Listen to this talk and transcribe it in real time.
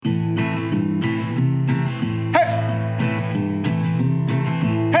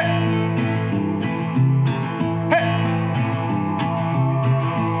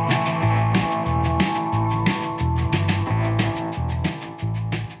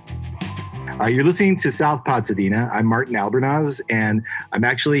You're listening to South Pasadena. I'm Martin Albernaz, and I'm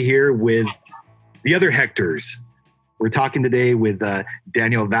actually here with the other Hectors. We're talking today with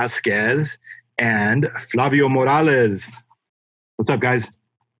Daniel Vasquez and Flavio Morales. What's up, guys?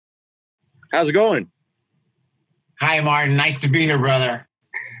 How's it going? Hi, Martin. Nice to be here, brother.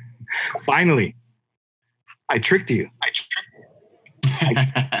 Finally, I tricked you.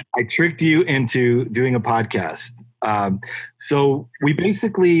 I tricked you into doing a podcast. So we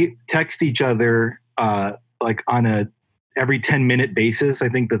basically text each other like on a every 10-minute basis. I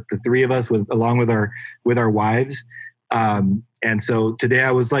think that the three of us, along with our wives. And so today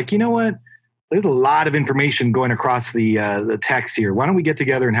I was like, you know what? There's a lot of information going across the text here. Why don't we get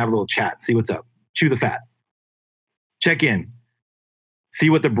together and have a little chat? See what's up. Chew the fat. Check in. See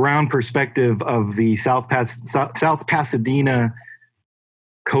what the Brown perspective of the South Pasadena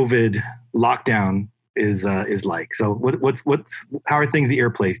COVID lockdown is like. So how are things at your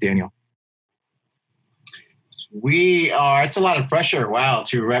place, Daniel? It's a lot of pressure. Wow,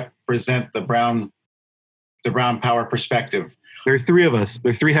 to represent the Brown power perspective. There's three of us.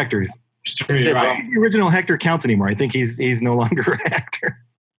 There's three Hectors. Right. The original Hector counts anymore. I think he's no longer a Hector.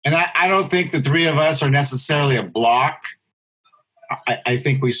 And I don't think the three of us are necessarily a block. I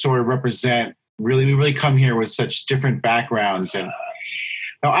think we sort of represent, we really come here with such different backgrounds. And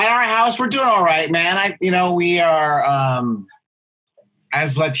at our house, we're doing all right, man. We are,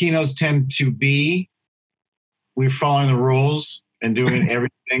 as Latinos tend to be, we're following the rules and doing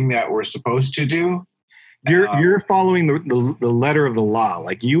everything that we're supposed to do. You're following the letter of the law.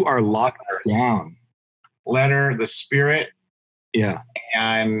 Like, you are locked down. The spirit. Yeah.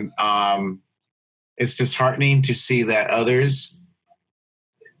 And it's disheartening to see that others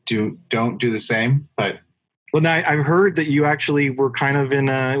don't do the same. But well, now I've heard that you actually were kind of in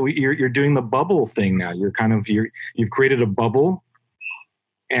you're doing the bubble thing now. You've created a bubble,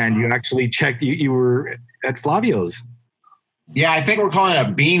 and you actually checked. You were at Flavio's. Yeah, I think we're calling it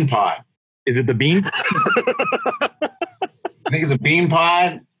a bean pod. Is it the bean? I think it's a bean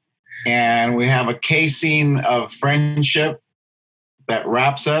pod, and we have a casing of friendship that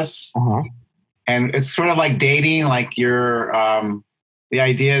wraps us. Uh-huh. And it's sort of like dating. Like the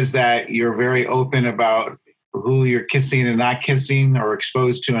idea is that you're very open about who you're kissing and not kissing, or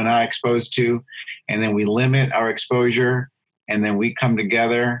exposed to and not exposed to, and then we limit our exposure, and then we come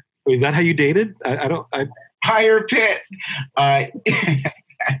together. Is that how you dated? Higher pit.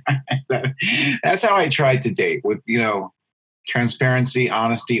 That's how I tried to date, with transparency,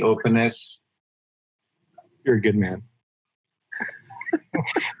 honesty, openness. You're a good man.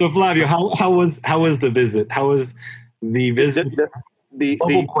 So Flavio, how was the visit? How was the visit? The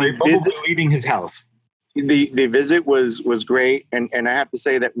visit leaving his house. The visit was great, and I have to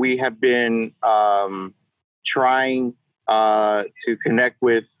say that we have been trying to connect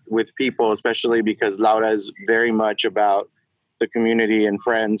with people, especially because Laura is very much about the community and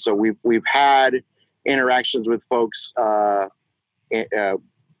friends. So we've had interactions with folks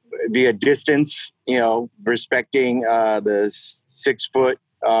via distance, respecting the 6 foot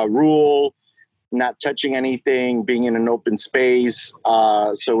rule, not touching anything, being in an open space.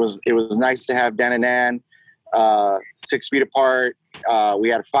 So it was nice to have Dan and Ann 6 feet apart. We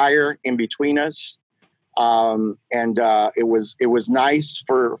had a fire in between us. And it was nice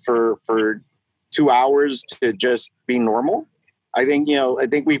for 2 hours to just be normal. I think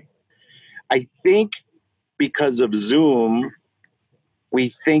because of Zoom,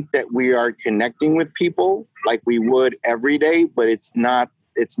 we think that we are connecting with people like we would every day, but it's not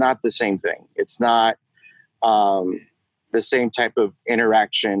the same thing. It's not the same type of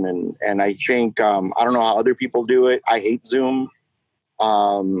interaction. And I think, I don't know how other people do it. I hate Zoom.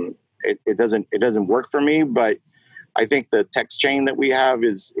 It doesn't work for me, but I think the text chain that we have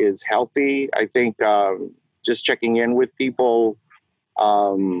is healthy. I think just checking in with people.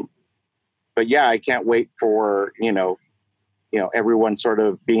 But yeah, I can't wait for, everyone sort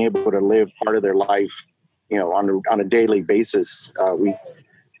of being able to live part of their life, on a daily basis.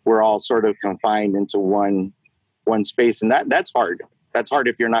 We're all sort of confined into one space, and that's hard. That's hard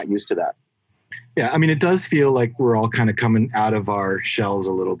if you're not used to that. Yeah, I mean, it does feel like we're all kind of coming out of our shells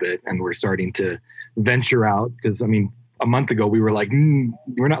a little bit, and we're starting to venture out. Because, I mean, a month ago, we were like,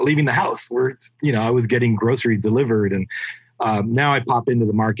 we're not leaving the house. I was getting groceries delivered, and now I pop into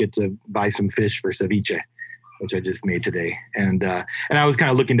the market to buy some fish for ceviche, which I just made today. And I was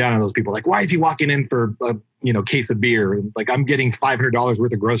kind of looking down on those people, like, why is he walking in for a case of beer? Like, I'm getting $500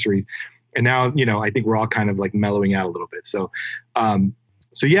 worth of groceries. And now, I think we're all kind of like mellowing out a little bit. So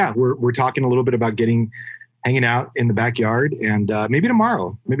yeah, we're talking a little bit about hanging out in the backyard, and maybe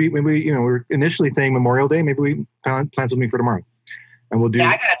tomorrow. Maybe we're initially saying Memorial Day. Maybe we plan something for tomorrow, and we'll do.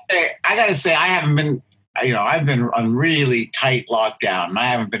 Yeah, I I got to say, I haven't been, I've been on really tight lockdown. I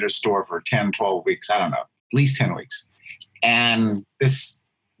haven't been to a store for 10, 12 weeks. I don't know, at least 10 weeks. And this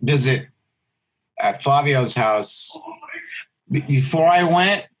visit at Flavio's house, before I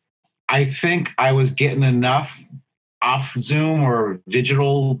went, I think I was getting enough off Zoom or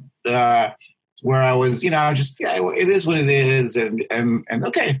digital where I was, it is what it is. And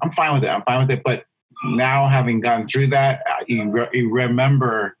okay, I'm fine with it. But now having gone through that, you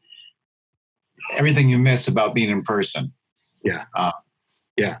remember everything you miss about being in person. Yeah.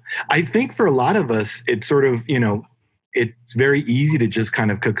 Yeah. I think for a lot of us, it's sort of, it's very easy to just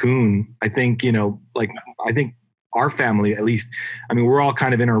kind of cocoon. I think, I think our family, at least, I mean, we're all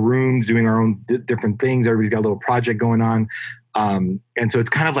kind of in our rooms doing our own different things. Everybody's got a little project going on. And so it's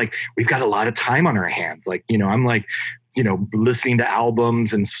kind of like, we've got a lot of time on our hands. Like, I'm like, listening to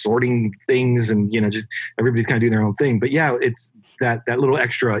albums and sorting things and, just everybody's kind of doing their own thing. But yeah, it's that little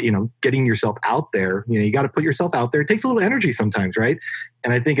extra, getting yourself out there, you got to put yourself out there. It takes a little energy sometimes. Right.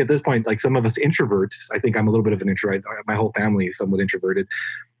 And I think at this point, like some of us introverts, I think I'm a little bit of an introvert. My whole family is somewhat introverted.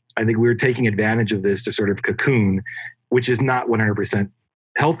 I think we're taking advantage of this to sort of cocoon, which is not 100%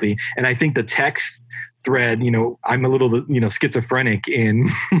 healthy. And I think the text thread, I'm a little, schizophrenic in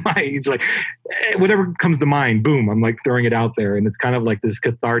it's like whatever comes to mind, boom, I'm like throwing it out there. And it's kind of like this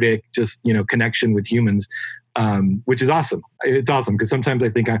cathartic, just, connection with humans, which is awesome. It's awesome because sometimes I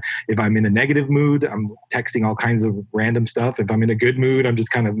think if I'm in a negative mood, I'm texting all kinds of random stuff. If I'm in a good mood, I'm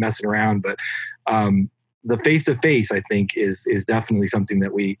just kind of messing around. But the face-to-face, I think, is definitely something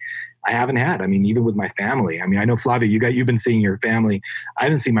that I haven't had. I mean, even with my family. I mean, I know, Flavio, you've been seeing your family. I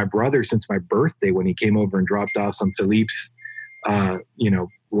haven't seen my brother since my birthday when he came over and dropped off some Philippe's,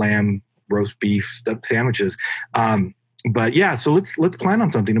 lamb roast beef sandwiches. But yeah, so let's plan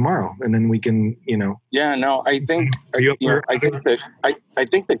on something tomorrow, and then we can, Yeah, no, I think, I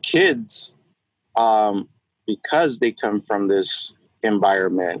think the kids, because they come from this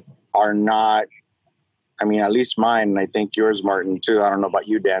environment, are not. I mean, at least mine, and I think yours, Martin, too. I don't know about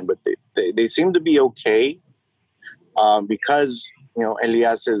you, Dan, but they seem to be okay because,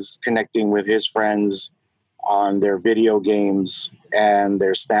 Elias is connecting with his friends on their video games and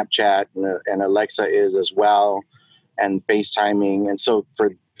their Snapchat, and Alexa is as well, and FaceTiming. And so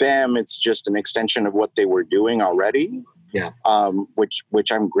for them, it's just an extension of what they were doing already,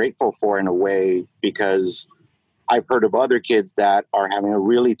 which I'm grateful for in a way, because I've heard of other kids that are having a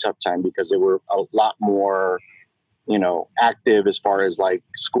really tough time because they were a lot more, active as far as like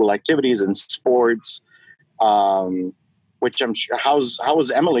school activities and sports, which I'm sure. How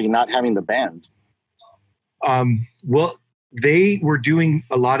was Emily not having the band? Well, they were doing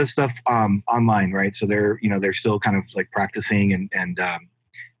a lot of stuff online, right? So they're still kind of like practicing and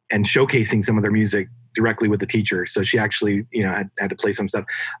showcasing some of their music directly with the teacher. So she actually, had to play some stuff.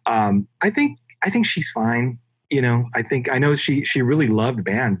 I think she's fine. I know she really loved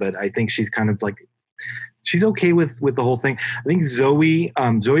band, but I think she's kind of like, she's okay with the whole thing. I think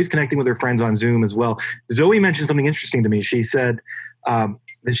Zoe's connecting with her friends on Zoom as well. Zoe mentioned something interesting to me. She said that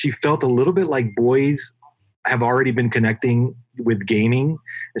she felt a little bit like boys have already been connecting with gaming.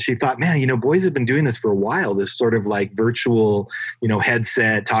 And she thought, man, boys have been doing this for a while, this sort of like virtual,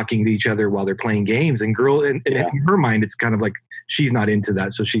 headset, talking to each other while they're playing games. And in her mind, it's kind of like, she's not into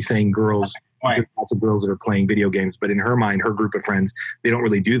that. So she's saying girls, there's lots of girls that are playing video games, but in her mind, her group of friends, they don't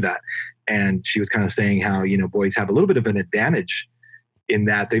really do that. And she was kind of saying how, boys have a little bit of an advantage in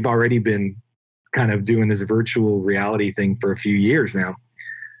that they've already been kind of doing this virtual reality thing for a few years now.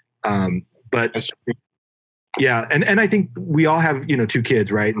 But yeah. And I think we all have, 2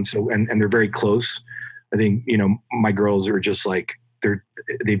 kids, right? And so, and they're very close. I think, my girls are just like,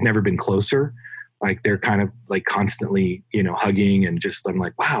 they've never been closer. Like they're kind of like constantly, hugging and just, I'm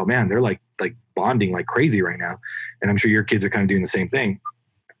like, wow, man, they're like bonding like crazy right now. And I'm sure your kids are kind of doing the same thing.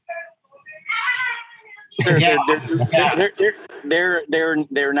 They're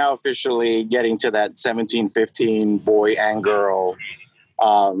now officially getting to that 17, 15 boy and girl.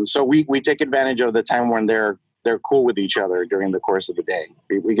 So we take advantage of the time when they're cool with each other during the course of the day.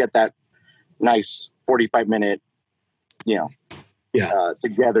 We get that nice 45-minute,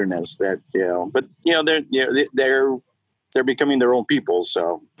 togetherness that, but they're becoming their own people.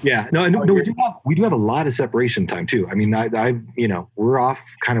 So yeah, no, we do have a lot of separation time too. I mean, we're off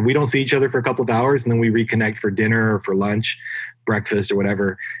kind of, we don't see each other for a couple of hours and then we reconnect for dinner or for lunch, breakfast or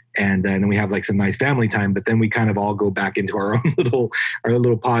whatever. And then we have like some nice family time, but then we kind of all go back into our own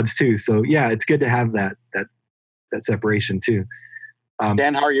little pods too. So yeah, it's good to have that separation too.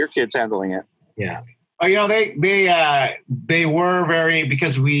 Dan, how are your kids handling it? Yeah. They were very,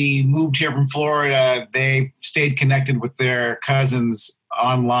 because we moved here from Florida, they stayed connected with their cousins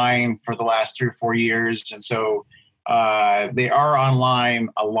online for the last 3 or 4 years, and so they are online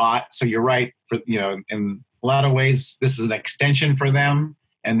a lot. So you're right. In a lot of ways, this is an extension for them,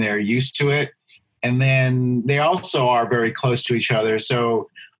 and they're used to it. And then they also are very close to each other. So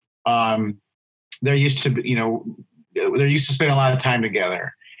they're used to, they're used to spending a lot of time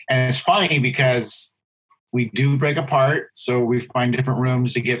together. And it's funny because we do break apart. So we find different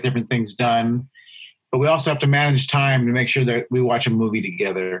rooms to get different things done. But we also have to manage time to make sure that we watch a movie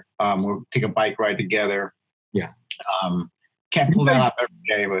together. We'll take a bike ride together. Yeah. Can't pull that off every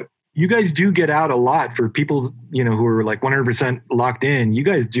day, but you guys do get out a lot for people, who are like 100% locked in. You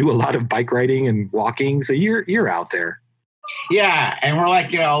guys do a lot of bike riding and walking. So you're out there. Yeah. And we're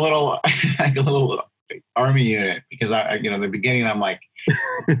like, a little, like a little army unit, because in the beginning, I'm like,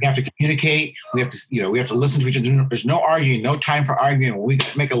 we have to communicate. We have to listen to each other. There's no arguing, no time for arguing. When we got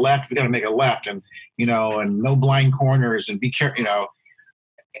to make a left, we got to make a left, and, and no blind corners, and be careful,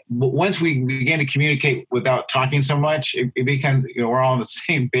 But once we began to communicate without talking so much, it became, we're all on the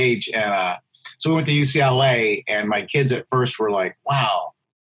same page. And so we went to UCLA, and my kids at first were like, wow,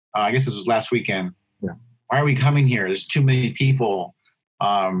 I guess this was last weekend. Yeah. Why are we coming here? There's too many people.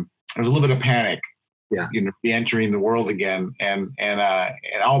 There was a little bit of panic. Yeah. Re-entering the world again. And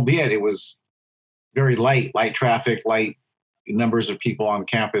albeit it was very light traffic, light numbers of people on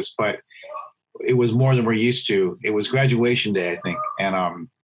campus, but it was more than we're used to. It was graduation day, I think. And, oh,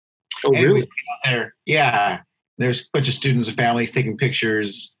 really? There, yeah. There's a bunch of students and families taking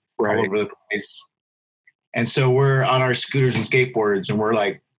pictures right. all over the place. And so we're on our scooters and skateboards, and we're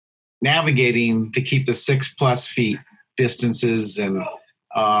like navigating to keep the 6+ feet distances. And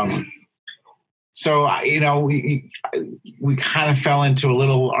so, we kind of fell into a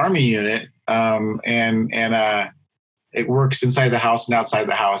little army unit, and it works inside the house and outside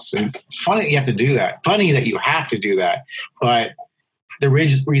the house. And it's funny that you have to do that. Funny that you have to do that. But the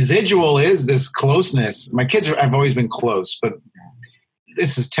residual is this closeness. My kids have always been close, but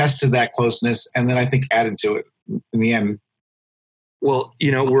this has tested that closeness, and then I think added to it in the end. Well,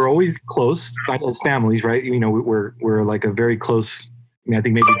 we're always close as families, right? We're like a very close. I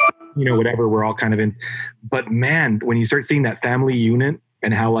think maybe whatever we're all kind of in. But man, when you start seeing that family unit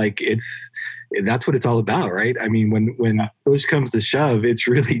and how that's what it's all about, right? I mean, when push comes to shove, it's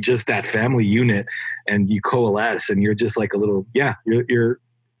really just that family unit, and you coalesce, and you're just like a little, you're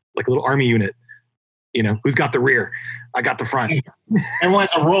like a little army unit. Who's got the rear? I got the front. Everyone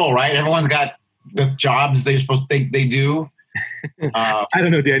has a role, right? Everyone's got the jobs they do. I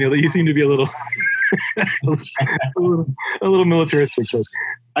don't know, Daniel. You seem to be a little militaristic.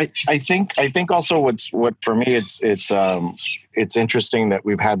 I think also what for me it's interesting that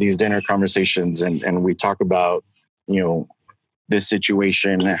we've had these dinner conversations and we talk about this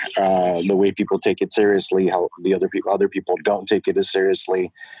situation, the way people take it seriously, how the other people don't take it as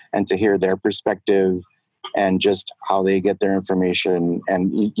seriously, and to hear their perspective and just how they get their information.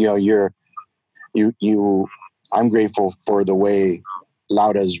 And I'm grateful for the way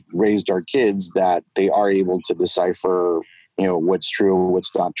Lauda's raised our kids, that they are able to decipher what's true,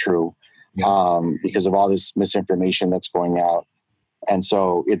 what's not true, because of all this misinformation that's going out. And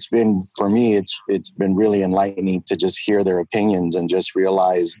so it's been, for me, it's been really enlightening to just hear their opinions and just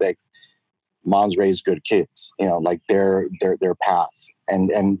realize that moms raise good kids, like their path.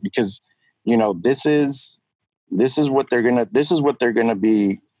 And because, this is what they're gonna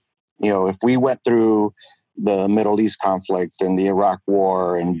be, if we went through the Middle East conflict and the Iraq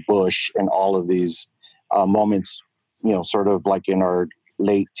War and Bush and all of these moments, sort of like in our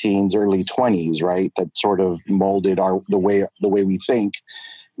late teens, early 20s, right? That sort of molded the way we think.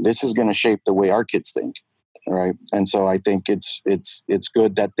 This is going to shape the way our kids think, right? And so I think it's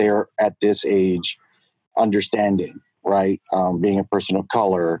good that they're at this age understanding, right? Being a person of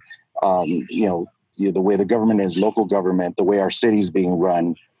color, the way the government is, local government, the way our city's being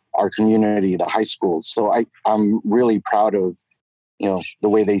run, our community, the high schools. So I'm really proud of, the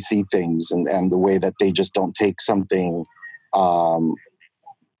way they see things and the way that they just don't take something,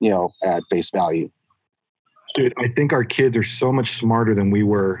 at face value. Dude, I think our kids are so much smarter than we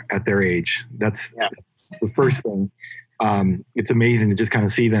were at their age. That's the first thing. It's amazing to just kind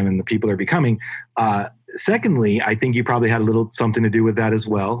of see them and the people they're becoming. Secondly, I think you probably had a little something to do with that as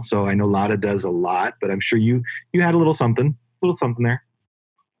well. So I know Lauda does a lot, but I'm sure you had a little something there.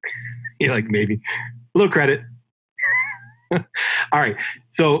 You're like, maybe a little credit. All right.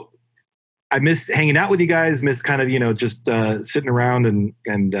 So I miss hanging out with you guys, miss kind of, just sitting around and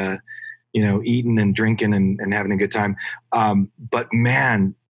eating and drinking and having a good time. But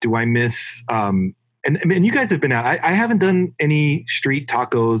man, do I miss, and you guys have been out. I haven't done any street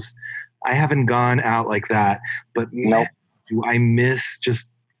tacos. I haven't gone out like that, but nope. do I miss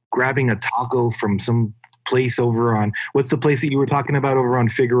just grabbing a taco from some place over on, what's the place that you were talking about over on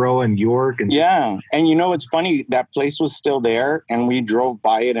Figueroa and York? And Yeah. And you know, it's funny, that place was still there, and we drove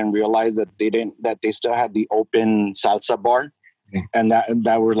by it and realized that they still had the open salsa bar. Yeah. And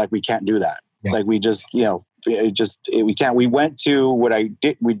that we're like, we can't do that. Yeah. Like, we just, we can't. We went to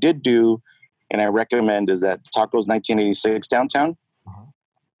we did do, and I recommend, is that Tacos 1986 downtown. Uh-huh.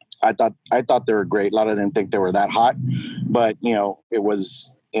 I thought they were great. A lot of them didn't think they were that hot, but it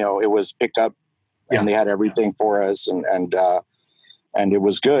was pickup, and they had everything for us, and it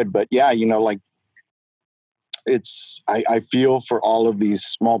was good. But yeah, like, I feel for all of these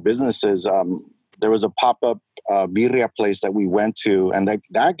small businesses. There was a pop-up birria place that we went to, and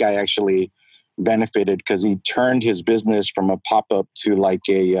that guy actually benefited because he turned his business from a pop-up to like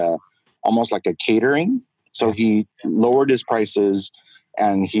almost like a catering. So he lowered his prices,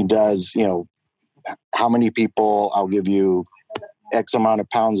 and he does, how many people, I'll give you X amount of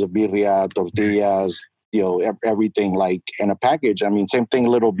pounds of birria, tortillas, everything, like, in a package. I mean, same thing,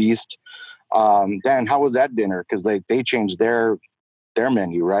 Little Beast. Dan, how was that dinner? Because they changed their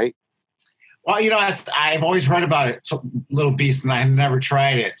menu, right? Well, I've always heard about it, Little Beast, and I had never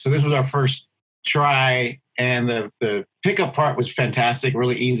tried it. So this was our first try, and the pickup part was fantastic,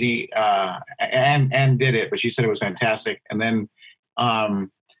 really easy, and did it. But she said it was fantastic. And then I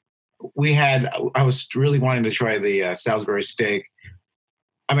was really wanting to try the Salisbury steak.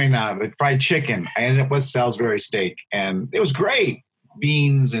 The fried chicken. I ended up with Salisbury steak, and it was great.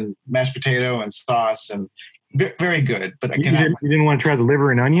 Beans and mashed potato and sauce, and very good. But you didn't want to try the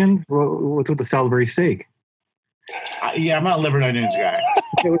liver and onions? What's with the Salisbury steak? Yeah, I'm not a liver and onions guy.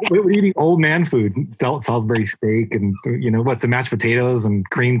 We're eating old man food, Salisbury steak, and what's the mashed potatoes and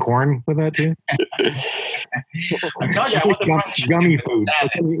cream corn with that too? I told you, I want the gummy food.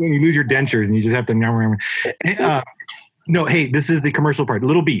 When you lose your dentures and you just have to. No, hey, this is the commercial part.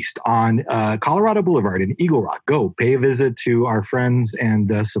 Little Beast on Colorado Boulevard in Eagle Rock. Go pay a visit to our friends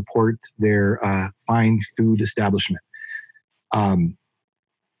and support their fine food establishment.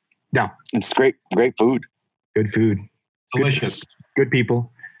 Yeah, it's great food. Good food. Delicious. Good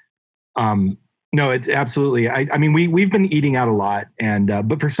people. No, it's absolutely. I mean, we've been eating out a lot, and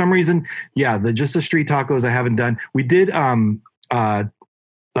but for some reason, just the street tacos I haven't done. We did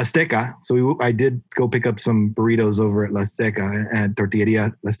La Azteca. So I did go pick up some burritos over at La Azteca and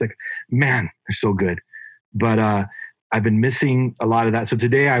Tortilleria La Azteca. Man, they're so good. But I've been missing a lot of that. So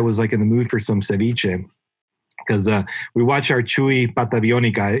today I was like in the mood for some ceviche because we watch our Chuy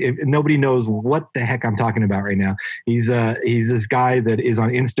Patavionica. If nobody knows what the heck I'm talking about right now. He's this guy that is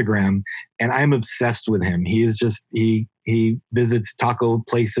on Instagram, and I'm obsessed with him. He is just he visits taco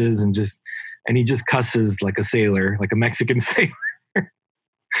places and he just cusses like a sailor, like a Mexican sailor.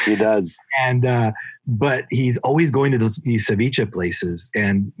 He does. And but he's always going to these ceviche places,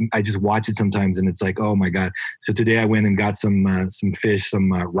 and I just watch it sometimes, and it's like, oh my God. So today I went and got some fish,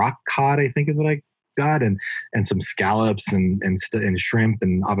 some rock cod, I think is what I got, and some scallops and shrimp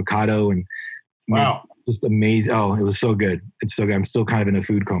and avocado, and wow, just amazing. Oh, it was so good. It's so good. I'm still kind of in a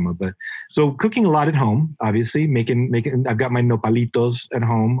food coma, but so cooking a lot at home, obviously making. I've got my nopalitos at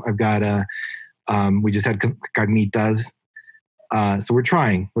home. I've got we just had carnitas. So we're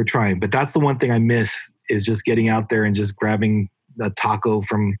trying, but that's the one thing I miss is just getting out there and just grabbing a taco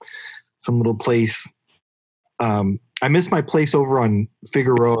from some little place. I miss my place over on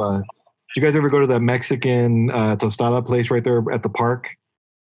Figueroa. Did you guys ever go to the Mexican tostada place right there at the park?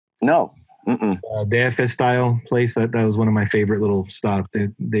 No. DF style place. That was one of my favorite little stops.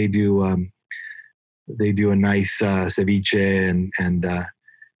 They do a nice ceviche and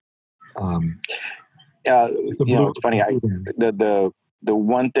it's funny. The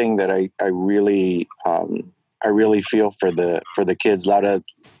one thing that I really feel for the kids,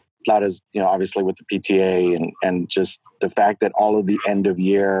 Laura's, obviously with the PTA and just the fact that all of the end of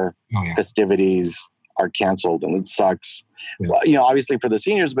year festivities are canceled, and it sucks. Yeah. Well, obviously for the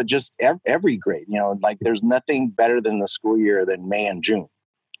seniors, but just every grade, like there's nothing better than the school year than May and June.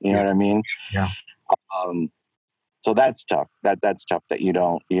 You know what I mean? Yeah. So that's tough. That's tough that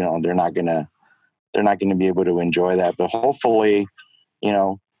they're not gonna be able to enjoy that. But hopefully,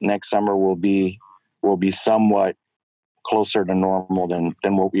 next summer will be somewhat closer to normal than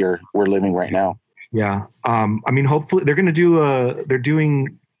what we're living right now. Yeah. Hopefully they're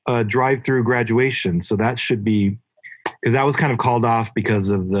doing a drive-through graduation. So that should be, because that was kind of called off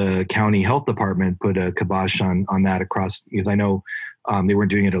because of the county health department put a kibosh on that across, because I know they weren't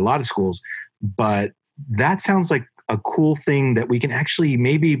doing it at a lot of schools, but that sounds like a cool thing that we can actually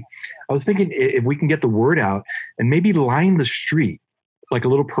I was thinking if we can get the word out and maybe line the street like a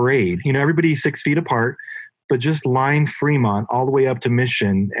little parade, everybody 6 feet apart, but just line Fremont all the way up to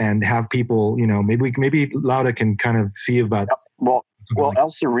Mission and have people, maybe Lauda can kind of see about. Well, El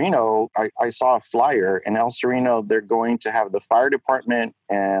Sereno, I saw a flyer in El Sereno. They're going to have the fire department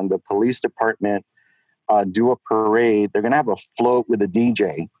and the police department do a parade. They're going to have a float with a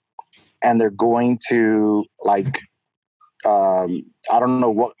DJ, and they're going to like like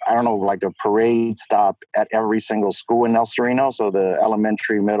a parade stop at every single school in El Sereno. So the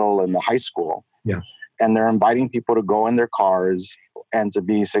elementary, middle, and the high school. Yeah. And they're inviting people to go in their cars and to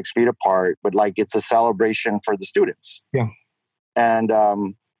be 6 feet apart, but like it's a celebration for the students. Yeah. And,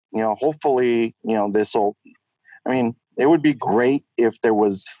 hopefully, it would be great if there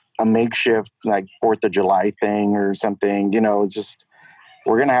was a makeshift like 4th of July thing or something, it's just,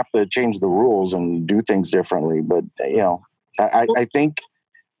 we're going to have to change the rules and do things differently. But, I think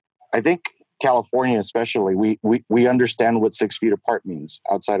California, especially, we understand what 6 feet apart means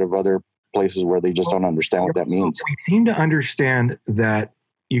outside of other places where they just don't understand what that means. We seem to understand that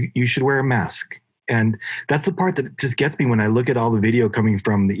you should wear a mask. And that's the part that just gets me when I look at all the video coming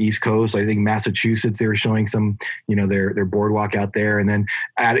from the East Coast. I think Massachusetts, they were showing some, their boardwalk out there. And then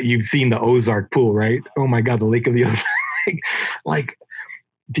you've seen the Ozark pool, right? Oh my God, the Lake of the Ozark. like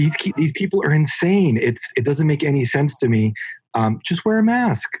these people are insane. It doesn't make any sense to me. Just wear a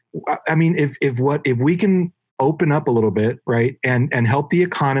mask. I mean, if we can open up a little bit, right, and help the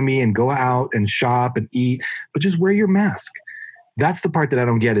economy and go out and shop and eat, but just wear your mask. That's the part that I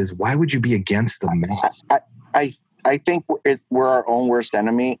don't get is why would you be against the mask? I think we're our own worst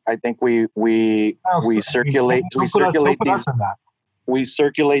enemy. I think we circulate this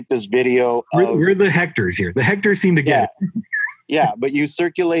video. We're the Hectors here. The Hectors seem to get it. Yeah, but you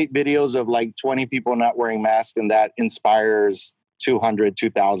circulate videos of like 20 people not wearing masks, and that inspires 200,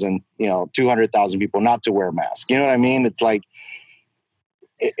 2,000, 200,000 people not to wear a mask. You know what I mean? It's like,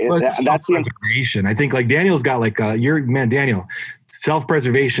 that's the creation. I think like Daniel's got like Daniel,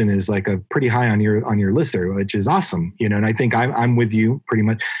 self-preservation is like a pretty high on your list there, which is awesome. And I think I'm with you pretty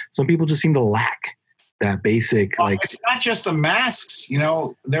much. Some people just seem to lack that basic, it's not just the masks,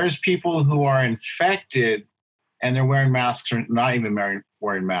 there's people who are infected and they're wearing masks or not even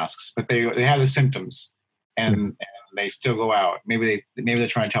wearing masks, but they have the symptoms and they still go out. Maybe they're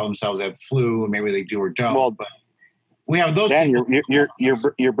trying to tell themselves they have the flu, and maybe they do or don't. Well, but we have those. Dan,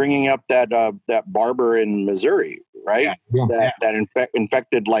 you're bringing up that barber in Missouri, right? Yeah. That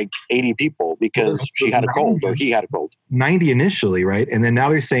infected like 80 people because she had a cold or he had a cold. 90 initially, right? And then now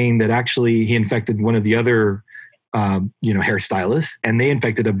they're saying that actually he infected one of the other, hairstylists, and they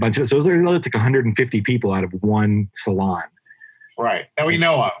infected a bunch of. So there's like 150 people out of one salon, right? That we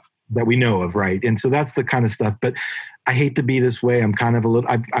know of. Right? And so that's the kind of stuff. But I hate to be this way. I'm kind of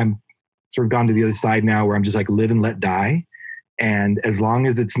I'm sort of gone to the other side now where I'm just like live and let die. And as long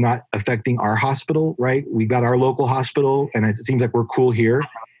as it's not affecting our hospital, right? We got our local hospital and it seems like we're cool here.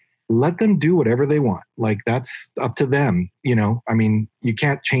 Let them do whatever they want. Like that's up to them. I mean, you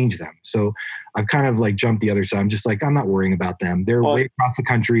can't change them. So I've kind of like jumped the other side. I'm just like, I'm not worrying about them. They're way across the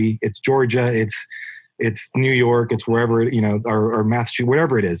country. It's Georgia. It's New York. It's wherever, or Massachusetts,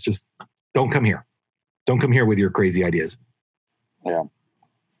 whatever it is. Just don't come here. Don't come here with your crazy ideas. Yeah.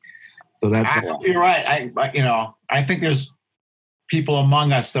 So you're right. I think there's people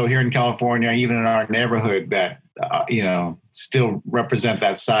among us, though, here in California, even in our neighborhood, that still represent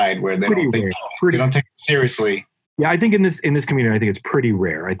that side where they don't take it seriously. Yeah, I think in this community, I think it's pretty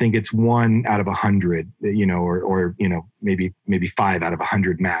rare. I think it's 1 out of 100, or maybe 5 out of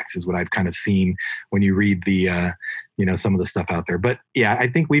 100 max is what I've kind of seen when you read the some of the stuff out there. But yeah, I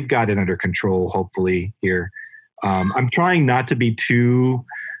think we've got it under control. Hopefully here, I'm trying not to be too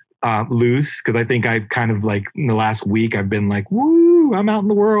loose because I think I've kind of like in the last week I've been like, woo, I'm out in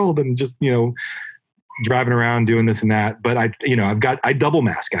the world and just driving around doing this and that. But I double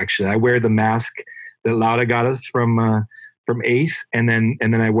mask actually. I wear the mask that Lauda got us from Ace, and then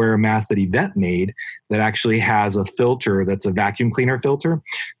I wear a mask that Yvette made that actually has a filter that's a vacuum cleaner filter.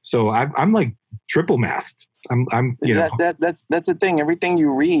 So I'm like triple masked. That's the thing. Everything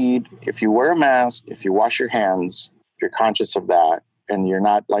you read, if you wear a mask, if you wash your hands, if you're conscious of that, and you're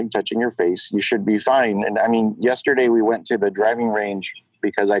not like touching your face, you should be fine. And I mean, yesterday we went to the driving range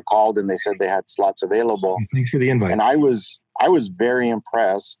because I called and they said they had slots available. Thanks for the invite. And I was very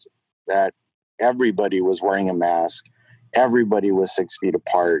impressed that everybody was wearing a mask. Everybody was 6 feet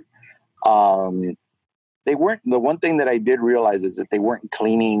apart. They weren't. The one thing that I did realize is that they weren't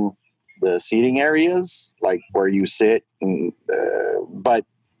cleaning the seating areas, like where you sit, but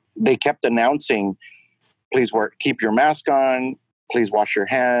they kept announcing, "Please keep your mask on. Please wash your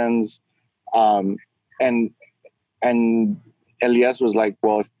hands." And Elias was like,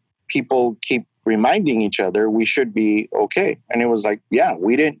 "Well, if people keep reminding each other we should be okay. And it was like, yeah,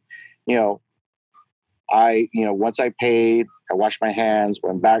 we didn't, once I paid, I washed my hands,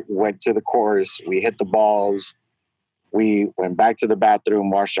 went to the course, we hit the balls, we went back to the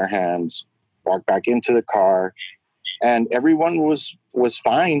bathroom, washed our hands, walked back into the car, and everyone was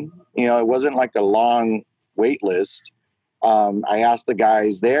fine. It wasn't like a long wait list. I asked the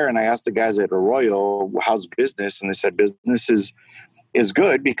guys there and I asked the guys at Arroyo, how's business? And they said business is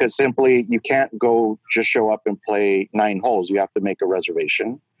good, because simply you can't go just show up and play 9 holes. You have to make a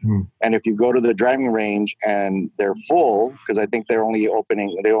reservation. And if you go to the driving range and they're full, because I think they only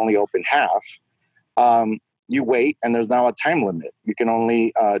open half, you wait, and there's now a time limit. You can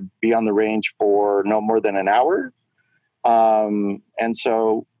only be on the range for no more than an hour. And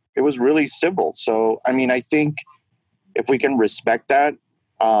so it was really civil. So, I mean, I think if we can respect that,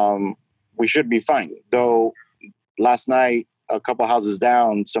 we should be fine. Though last night, a couple houses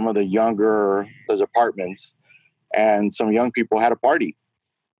down, there's apartments, and some young people had a party.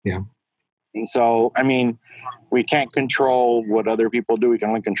 Yeah. And so, I mean, we can't control what other people do. We can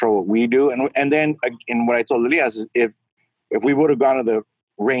only control what we do. And then, and what I told Elias is if we would have gone to the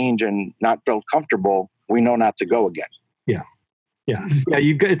range and not felt comfortable, we know not to go again. Yeah. Yeah. Yeah.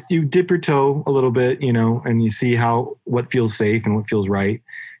 You dip your toe a little bit, and you see what feels safe and what feels right.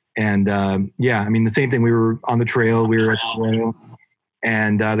 And I mean, the same thing. We were on the trail. We were at the trail,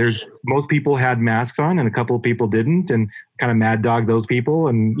 and most people had masks on, and a couple of people didn't, and kind of mad dog those people,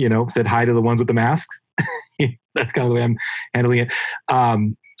 and said hi to the ones with the masks. That's kind of the way I'm handling it.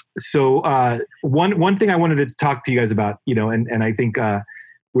 So one thing I wanted to talk to you guys about, and I think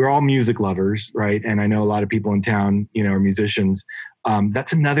we're all music lovers, right? And I know a lot of people in town, are musicians.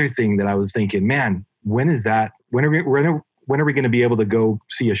 That's another thing that I was thinking, man, when is that? When are we going to be able to go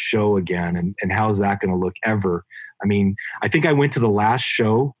see a show again? And how is that going to look ever? I mean, I think I went to the last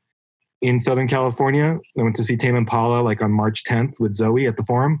show in Southern California. I went to see Tame Impala like on March 10th with Zoe at the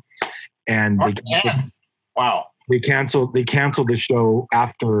Forum. And wow. They canceled the show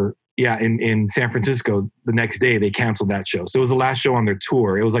after, in San Francisco the next day. They canceled that show. So it was the last show on their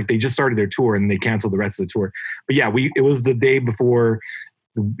tour. It was like they just started their tour and they canceled the rest of the tour. But it was the day before,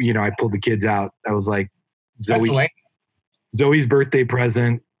 I pulled the kids out. I was like, Zoe's birthday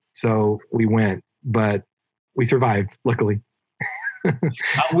present. So we went, but we survived, luckily.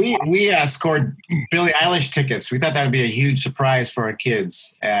 We scored Billie Eilish tickets. We thought that would be a huge surprise for our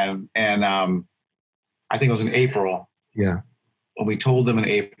kids. And I think it was in April. Yeah. When we told them in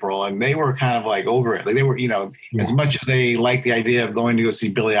April, and they were kind of like over it. Like they were, as much as they liked the idea of going to go see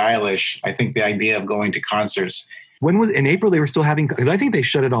Billie Eilish, I think the idea of going to concerts. When was in April? They were still having, because I think they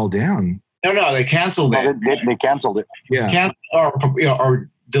shut it all down. No, they canceled it. They canceled it. Yeah. Or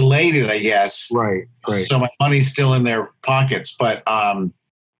delayed it, I guess. Right. So my money's still in their pockets, but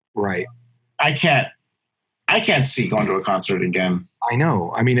right. I can't see going to a concert again. I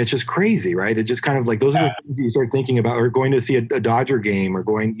know. I mean, it's just crazy, right? It just kind of like those are the things you start thinking about, or going to see a Dodger game, or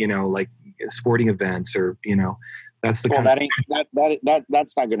going, like sporting events, or that's the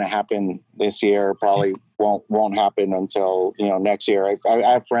that's not going to happen this year. Probably won't happen until next year. I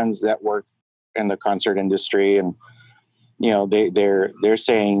have friends that work in the concert industry, and they're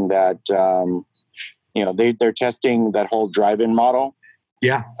saying that they're testing that whole drive-in model.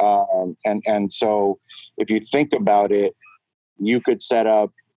 Yeah. And so if you think about it, you could set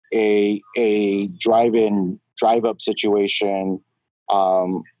up a drive-up situation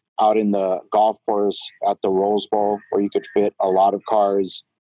out in the golf course at the Rose Bowl, where you could fit a lot of cars.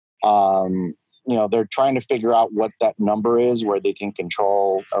 They're trying to figure out what that number is where they can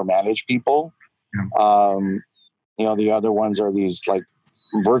control or manage people. Yeah. The other ones are these like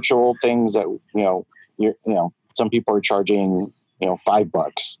virtual things that, some people are charging,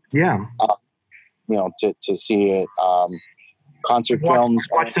 $5. Yeah. To see it. Concert films.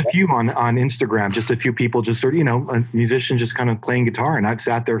 I watched a few on Instagram, just a few people just sort of, a musician just kind of playing guitar, and I've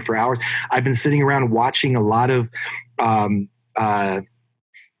sat there for hours. I've been sitting around watching a lot of,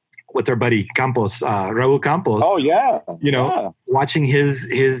 what's our buddy Campos, Raul Campos. Oh yeah. Watching his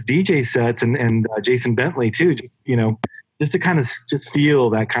DJ sets and Jason Bentley too, just to kind of just feel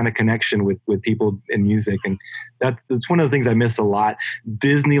that kind of connection with people in music. And that's one of the things I miss a lot.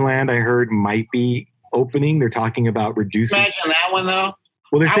 Disneyland, I heard, might be opening. They're talking about reducing. Imagine that one though.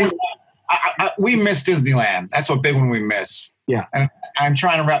 Well, they're saying we miss Disneyland. That's what big one we miss. Yeah. And I'm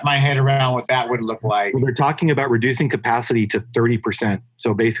trying to wrap my head around what that would look like. Well, they're talking about reducing capacity to 30%.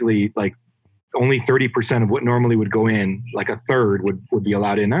 So basically, like only 30% of what normally would go in, like a third would be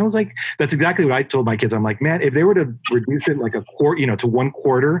allowed in. And I was like, that's exactly what I told my kids. I'm like, man, if they were to reduce it like a quarter, to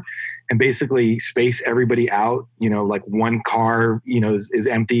 1/4, and basically space everybody out, like one car, is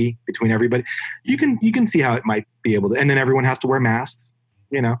empty between everybody, you can see how it might be able to, and then everyone has to wear masks,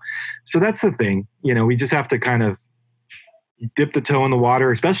 so that's the thing. We just have to kind of dip the toe in the water,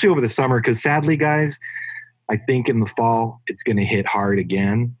 especially over the summer, because sadly, guys, I think in the fall it's going to hit hard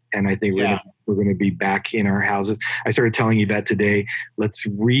again, and I think we're going to be back in our houses. I started telling you that today. Let's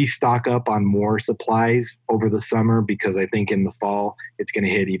restock up on more supplies over the summer, because I think in the fall it's going to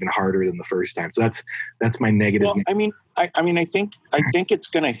hit even harder than the first time. So that's my negative. Well, I think it's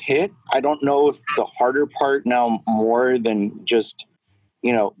going to hit. I don't know if the harder part now, more than just,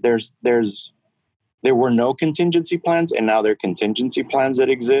 there were no contingency plans, and now there are contingency plans that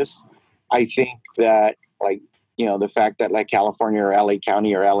exist. I think that, the fact that like California or LA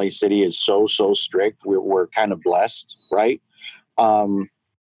County or LA City is so strict, we're kind of blessed, right?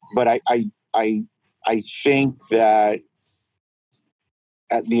 But I think that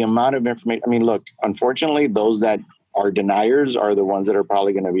at the amount of information, look, unfortunately, those that are deniers are the ones that are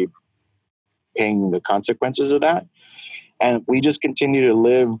probably going to be paying the consequences of that. And we just continue to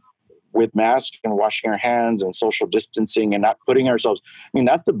live with masks and washing our hands and social distancing and not putting ourselves,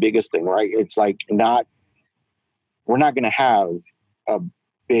 that's the biggest thing, right? It's like we're not going to have a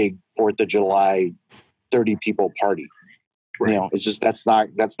big 4th of July 30 people party. Right. It's just, that's not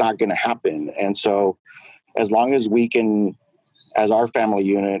going to happen. And so as long as we can, as our family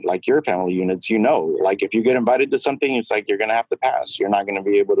unit, like your family units, like if you get invited to something, it's like, you're going to have to pass. You're not going to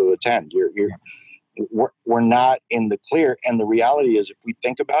be able to attend. We're not in the clear. And the reality is, if we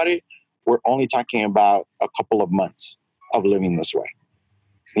think about it, we're only talking about a couple of months of living this way,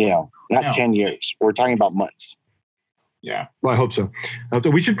 not 10 years. We're talking about months. Yeah. Well, I hope so.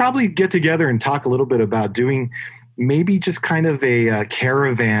 We should probably get together and talk a little bit about doing maybe just kind of a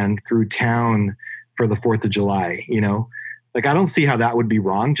caravan through town for the 4th of July, like, I don't see how that would be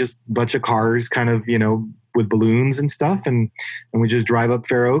wrong. Just a bunch of cars kind of, with balloons and stuff. And we just drive up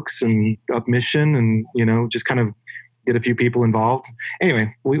Fair Oaks and up Mission and, just kind of get a few people involved.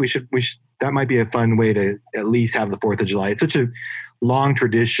 Anyway, we should, that might be a fun way to at least have the 4th of July. It's such a long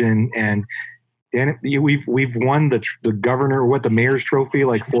tradition, and we've won the governor, the mayor's trophy,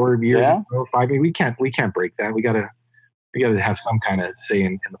 like 4 years ago, 5 years. We can't break that. We gotta have some kind of say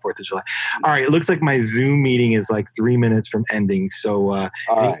in the 4th of July. All right. It looks like my Zoom meeting is like 3 minutes from ending. So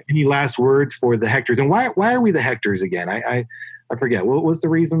any last words for the Hectors? And why are we the Hectors again? I forget. What was the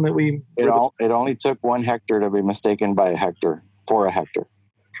reason that it only took one Hector to be mistaken by a Hector for a Hector.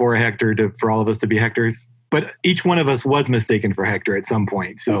 For a Hector for all of us to be Hectors. But each one of us was mistaken for Hector at some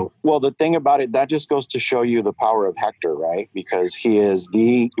point. So, well, the thing about it, that just goes to show you the power of Hector, right? Because he is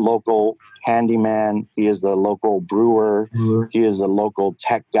the local handyman. He is the local brewer. Mm-hmm. He is the local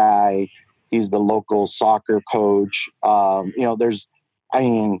tech guy. He's the local soccer coach. The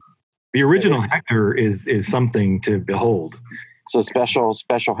original Hector is something to behold. It's a special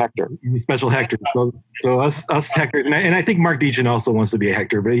Hector. Special Hector. So us Hector, and I think Mark Deacon also wants to be a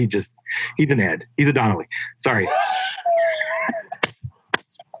Hector, but he's an Ed. He's a Donnelly. Sorry.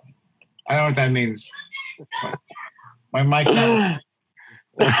 I don't know what that means. My mic.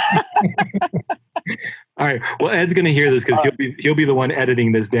 All right. Well, Ed's going to hear this because he'll be the one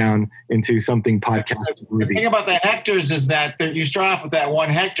editing this down into something podcast worthy. The thing about the Hectors is that you start off with that one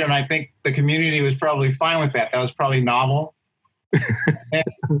Hector, and I think the community was probably fine with that. That was probably novel.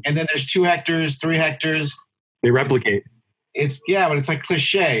 and then there's 2 Hectors, 3 Hectors. They replicate. But it's like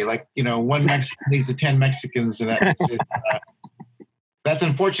cliche. Like, one Mexican leads to 10 Mexicans, and that's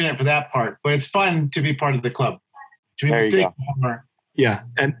unfortunate for that part. But it's fun to be part of the club. To be mistaken. Yeah,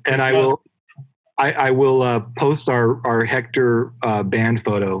 and I will post our Hector band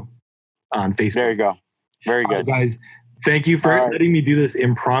photo on Facebook. There you go. Very good, guys. Thank you for letting me do this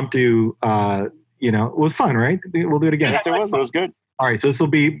impromptu. It was fun, right? We'll do it again. Yes, it was. It was good. All right, so this will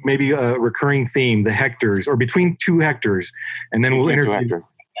be maybe a recurring theme: the Hectors, or between 2 Hectors, and then we'll interview.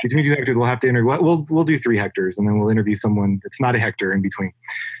 Between 2 Hectors, we'll have to interview. We'll do 3 Hectors, and then we'll interview someone that's not a Hector in between.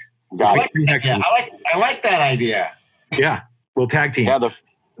 I like that idea. Yeah, we'll tag team. Yeah, the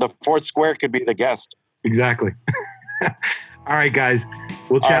 4th square could be the guest. Exactly. All right, guys.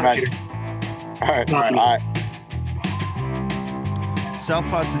 We'll chat later. All right. South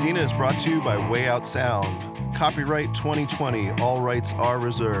Pasadena is brought to you by Way Out Sound. Copyright 2020. All rights are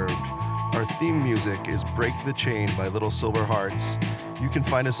reserved. Our theme music is Break the Chain by Little Silver Hearts. You can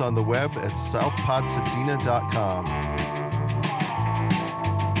find us on the web at southpasadena.com.